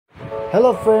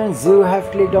Hello friends, you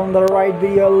have clicked on the right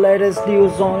video. Latest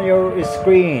news on your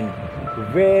screen.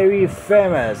 Very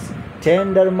famous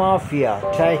tender mafia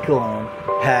tycoon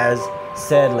has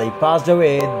sadly passed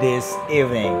away this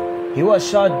evening. He was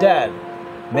shot dead,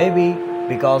 maybe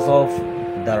because of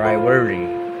the rivalry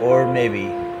or maybe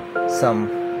some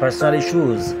personal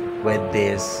issues with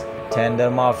this tender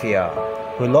mafia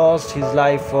who lost his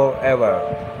life forever.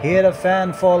 He had a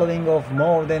fan following of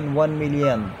more than 1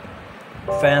 million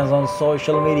fans on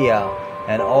social media,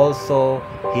 and also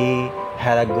he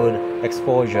had a good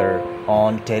exposure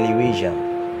on television.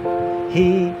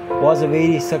 He was a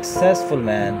very successful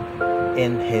man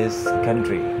in his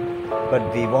country,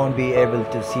 but we won't be able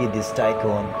to see this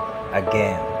tycoon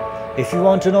again. If you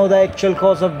want to know the actual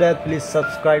cause of death, please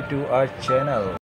subscribe to our channel.